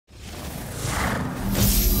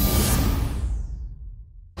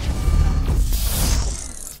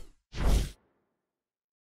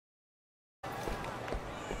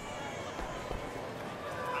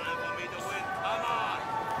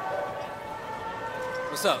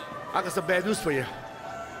What's up? I got some bad news for you.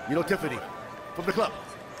 You know Tiffany, from the club.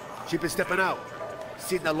 She been stepping out,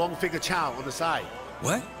 seeing that long-fingered chow on the side.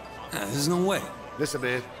 What? There's no way. Listen,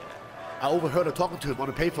 man. I overheard her talking to him on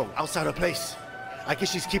the payphone outside her place. I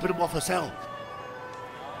guess she's keeping him off her cell.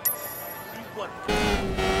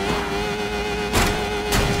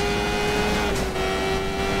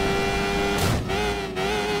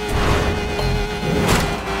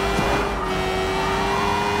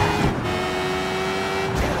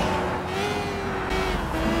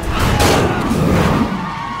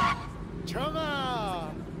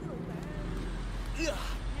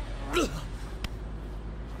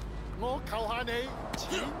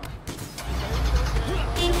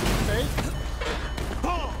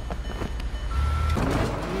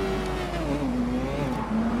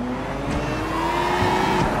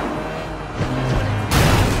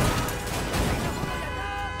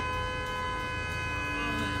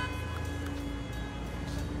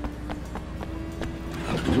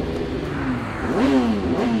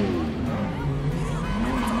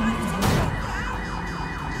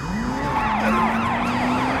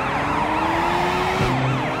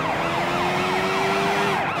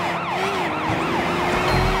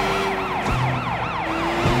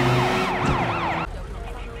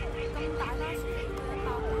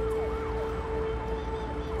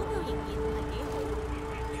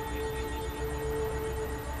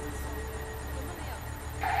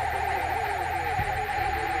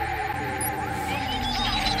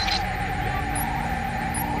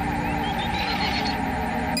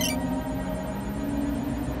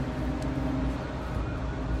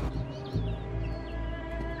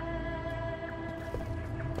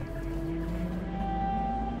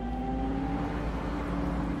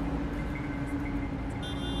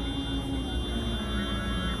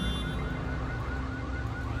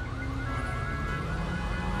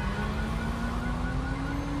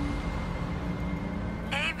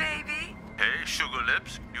 Sugar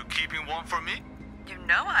lips, you keeping warm for me? You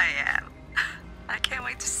know I am. I can't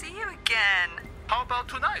wait to see you again. How about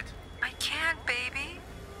tonight? I can't, baby.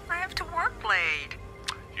 I have to work late.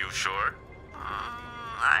 You sure?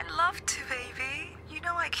 I'd love to, baby. You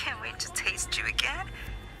know I can't wait to taste you again.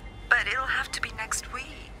 But it'll have to be next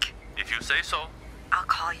week. If you say so. I'll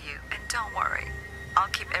call you, and don't worry. I'll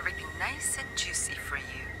keep everything nice and juicy for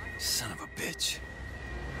you. Son of a bitch.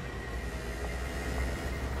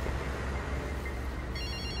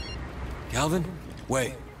 Calvin?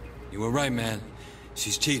 Wait. You were right, man.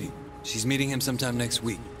 She's cheating. She's meeting him sometime next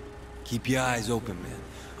week. Keep your eyes open, man.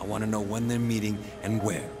 I want to know when they're meeting and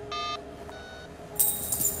where.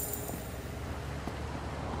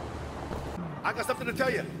 I got something to tell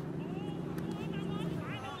you.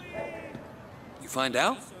 You find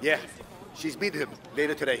out? Yeah. She's meeting him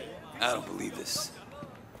later today. I don't believe this.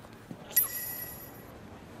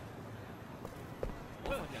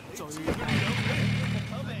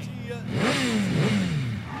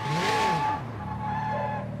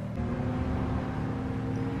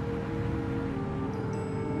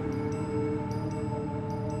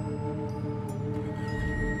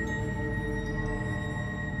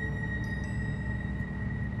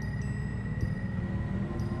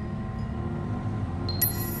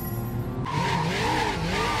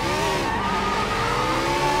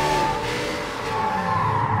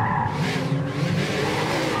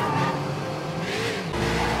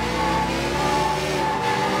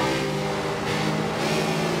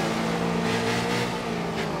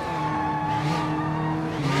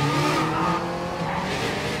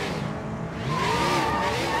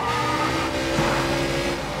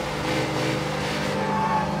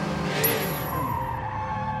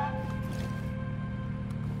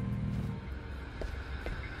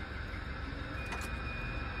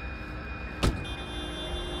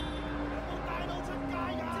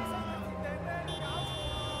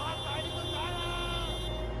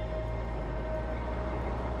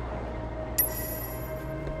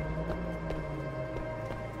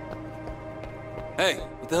 Hey,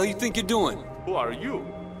 what the hell you think you're doing? Who are you?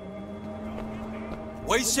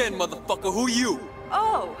 Wei Shen, motherfucker, who you?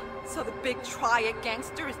 Oh, so the big triad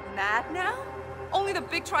gangster is mad now? Only the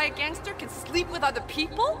big triad gangster can sleep with other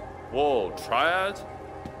people? Whoa, Triad?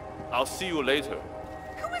 I'll see you later.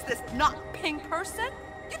 Who is this not pink person?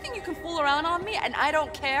 You think you can fool around on me and I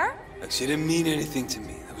don't care? Look, she didn't mean anything to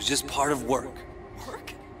me. That was just part of work.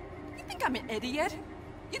 Work? You think I'm an idiot?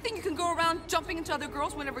 You think you can go around jumping into other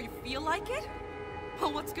girls whenever you feel like it?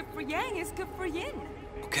 Well, what's good for Yang is good for Yin.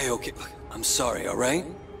 Okay, look, I'm sorry, all right?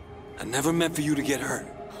 I never meant for you to get hurt.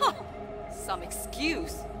 Huh, some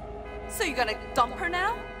excuse. So you're gonna dump her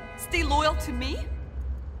now? Stay loyal to me?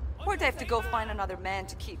 Where'd I have to go find another man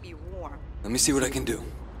to keep me warm? Let me see what I can do.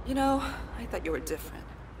 You know, I thought you were different.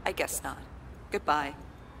 I guess not. Goodbye.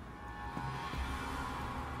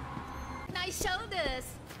 Nice shoulders.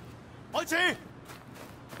 開始！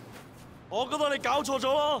我覺得你搞錯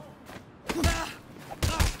咗咯。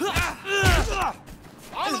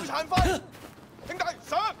打到殘廢，兄弟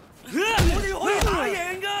上！我哋可以打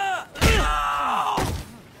贏㗎！嚟啊！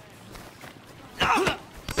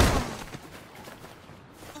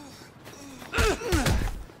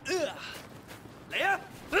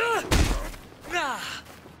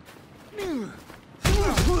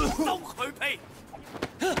收佢皮！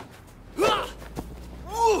 嚟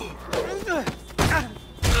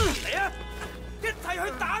啊！一齊去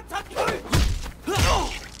打柒佢！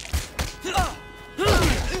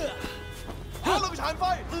打到佢殘廢！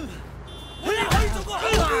我哋可以做個好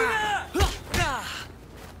嘅！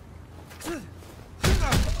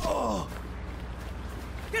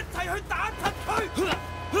一齊去打柒佢！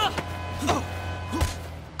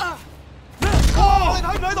你睇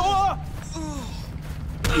唔睇到啊？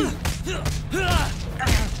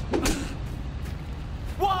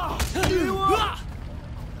 哇！屌啊！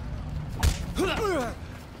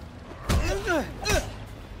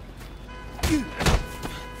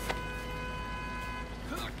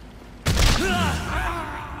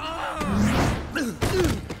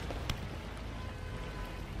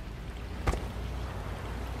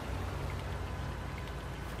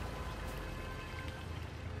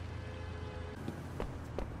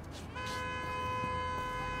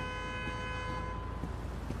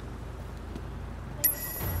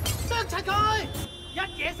啄柒佢，一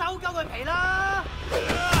嘢收鳩佢皮啦！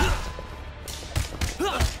啄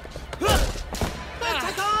柒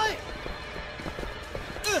佢，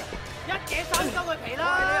一嘢收鳩佢皮啦！你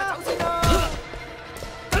啊，走先啦！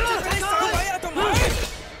啄柒佢，位啊，仲唔係？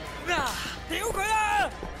屌佢啊！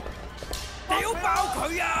屌爆佢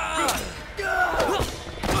啊！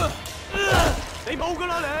你冇㗎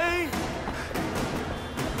啦你！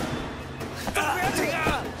捉佢一程啊！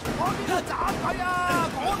 嗰邊啊，斬佢啊！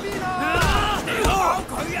嗰邊啊，屌爆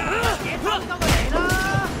佢啊！嘢偷鳩佢嚟啦！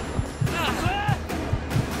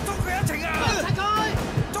捉佢一程啊！殺佢！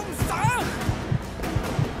仲唔想？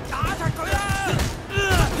打柒佢啊！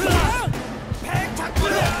劈柒佢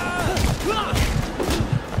啊！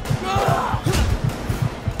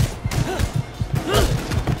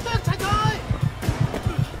剁柒佢！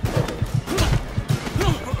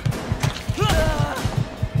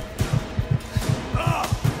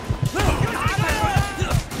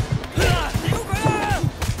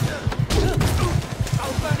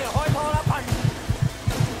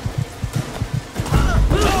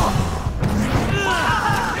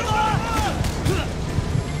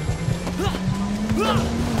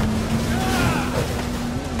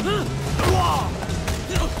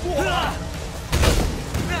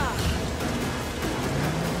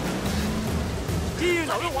 醫院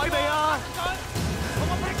留咗位未啊？同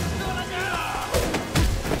我劈咗個撚樣！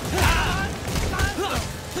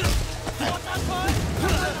我打佢！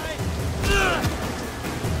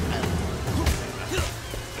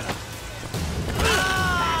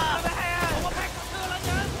同我劈咗個撚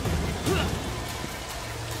樣！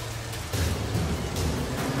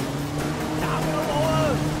打佢老母啊！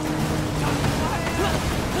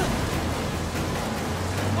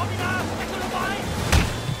嗰邊啊！劈佢老位！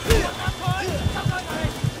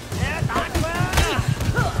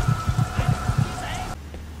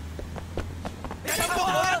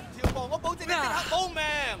 保命！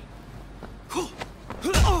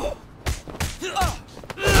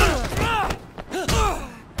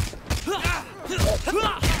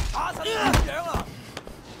打實點樣啊！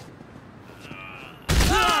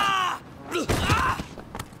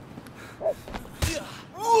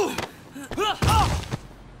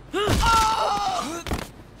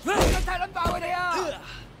真係撚爆佢哋啊！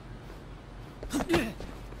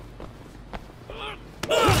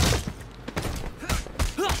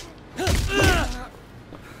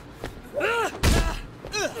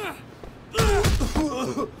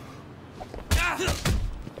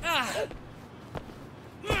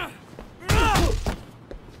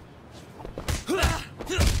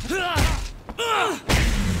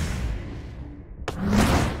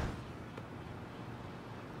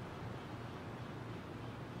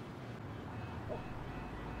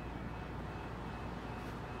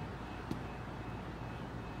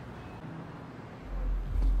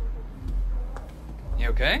 You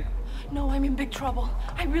okay? No, I'm in big trouble.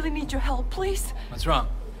 I really need your help, please. What's wrong?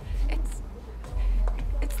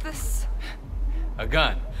 It's this. A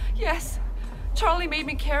gun? Yes. Charlie made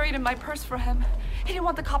me carry it in my purse for him. He didn't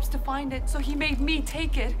want the cops to find it, so he made me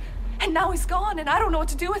take it. And now he's gone, and I don't know what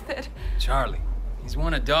to do with it. Charlie, he's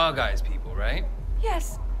one of Dog Eye's people, right?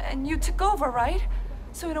 Yes, and you took over, right?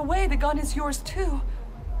 So in a way, the gun is yours too.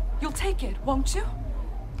 You'll take it, won't you?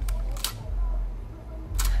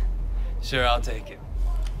 Sure, I'll take it.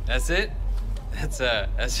 That's it?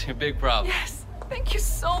 That's your big problem. Yes, thank you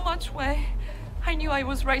so much, Wei. I knew I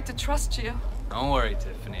was right to trust you. Don't worry,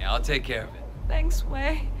 Tiffany. I'll take care of it. Thanks,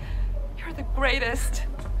 Wei. You're the greatest.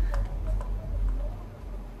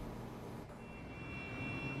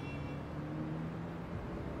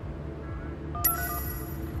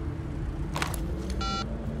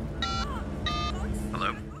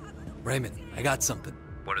 Hello? Raymond, I got something.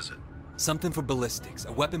 What is it? Something for ballistics.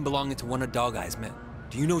 A weapon belonging to one of Dog Eye's men.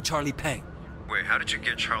 Do you know Charlie Pang? Wait, how did you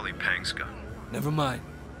get Charlie Pang's gun? Never mind.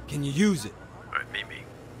 Can you use it? Alright, meet me.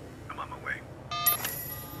 I'm on my way.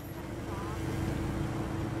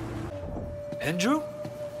 Andrew?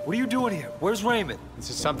 What are you doing here? Where's Raymond? This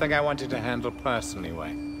is something I wanted to handle personally,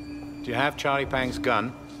 Wei. Do you have Charlie Pang's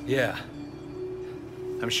gun? Yeah.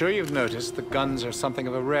 I'm sure you've noticed that guns are something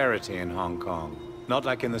of a rarity in Hong Kong. Not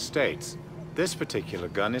like in the States. This particular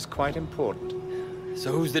gun is quite important.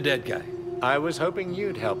 So who's the dead guy? I was hoping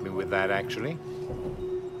you'd help me with that, actually.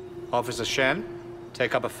 Officer Shen,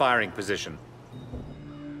 take up a firing position.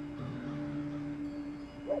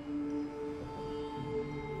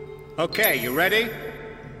 Okay, you ready?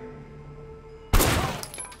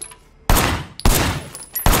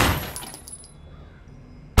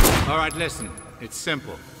 All right, listen. It's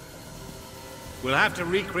simple. We'll have to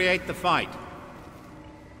recreate the fight.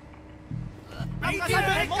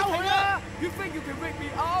 You think you can rip me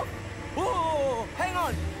off? Oh, hang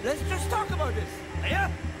on. Let's just talk about this. Yeah?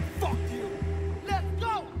 Fuck you. Let's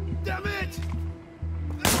go. Damn it.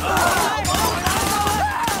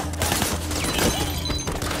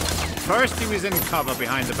 First, he was in cover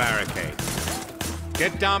behind the barricade.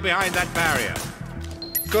 Get down behind that barrier.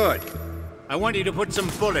 Good. I want you to put some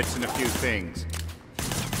bullets in a few things.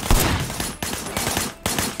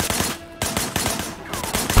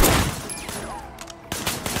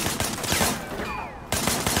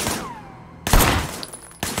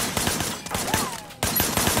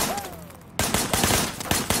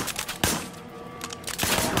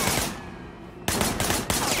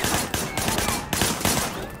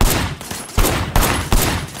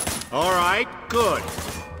 All right, good.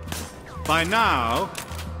 By now,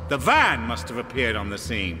 the van must have appeared on the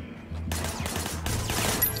scene.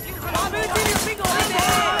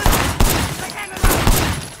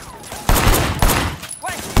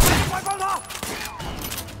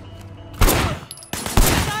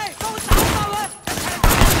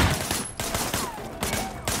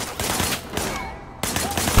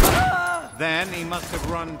 Then he must have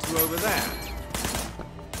run to over there.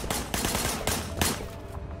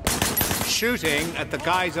 Shooting at the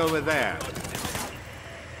guys over there.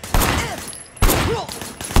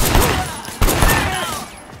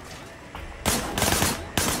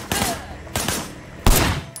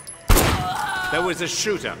 There was a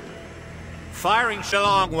shooter. Firing a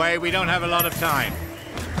long way, we don't have a lot of time.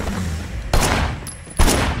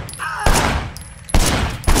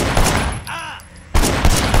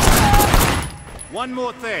 One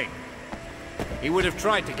more thing. He would have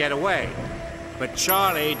tried to get away, but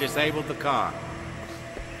Charlie disabled the car.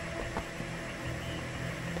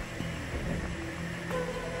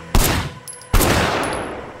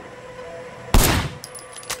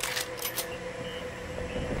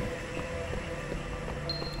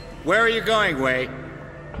 Where are you going, Wei?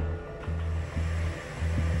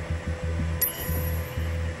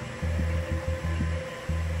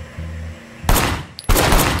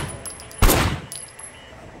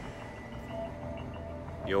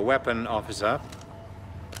 Your weapon, officer.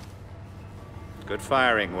 Good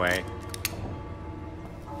firing, Wei.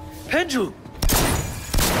 Andrew!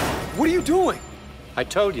 What are you doing? I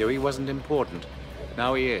told you he wasn't important.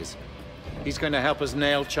 Now he is. He's going to help us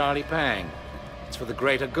nail Charlie Pang. It's for the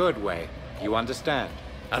greater good, Wei. You understand?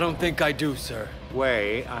 I don't think I do, sir.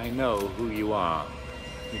 Wei, I know who you are.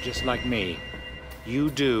 You're just like me. You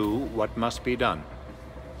do what must be done.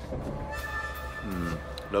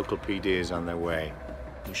 Local PD is on their way.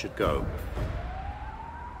 You should go.